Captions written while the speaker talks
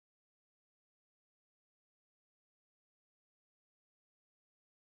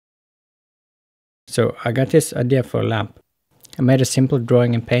So I got this idea for a lamp. I made a simple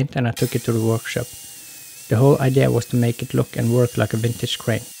drawing in paint and I took it to the workshop. The whole idea was to make it look and work like a vintage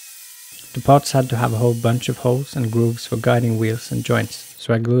crane. The parts had to have a whole bunch of holes and grooves for guiding wheels and joints,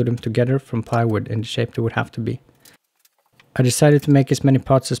 so I glued them together from plywood in the shape they would have to be. I decided to make as many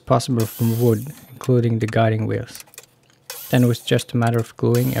parts as possible from wood, including the guiding wheels. Then it was just a matter of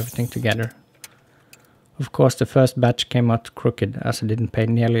gluing everything together. Of course, the first batch came out crooked as I didn't pay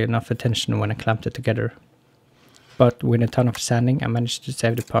nearly enough attention when I clamped it together. But with a ton of sanding I managed to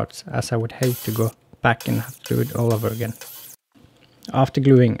save the parts, as I would hate to go back and have to do it all over again. After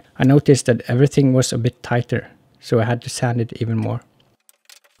gluing, I noticed that everything was a bit tighter, so I had to sand it even more.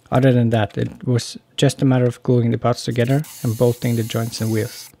 Other than that, it was just a matter of gluing the parts together and bolting the joints and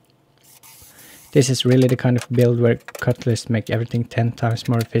wheels. This is really the kind of build where cutleries make everything 10 times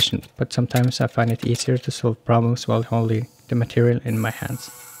more efficient, but sometimes I find it easier to solve problems while holding the material in my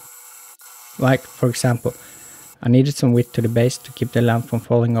hands. Like, for example, I needed some width to the base to keep the lamp from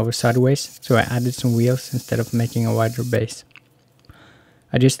falling over sideways, so I added some wheels instead of making a wider base.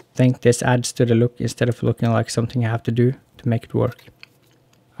 I just think this adds to the look instead of looking like something I have to do to make it work.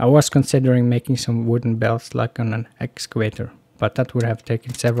 I was considering making some wooden belts like on an excavator, but that would have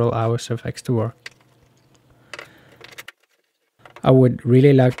taken several hours of extra work. I would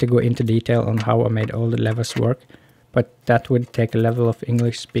really like to go into detail on how I made all the levers work, but that would take a level of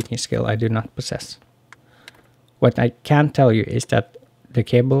English speaking skill I do not possess. What I can tell you is that the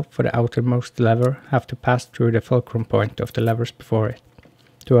cable for the outermost lever have to pass through the fulcrum point of the levers before it,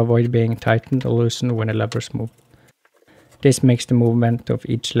 to avoid being tightened or loosened when the levers move. This makes the movement of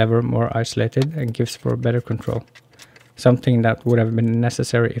each lever more isolated and gives for better control, something that would have been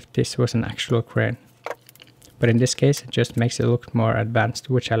necessary if this was an actual crane. But in this case it just makes it look more advanced,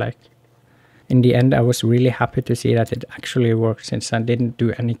 which I like. In the end I was really happy to see that it actually worked, since I didn't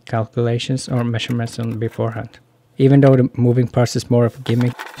do any calculations or measurements on beforehand. Even though the moving parts is more of a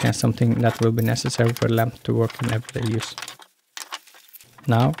gimmick and something that will be necessary for the lamp to work in everyday use.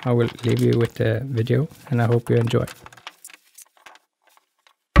 Now I will leave you with the video and I hope you enjoy.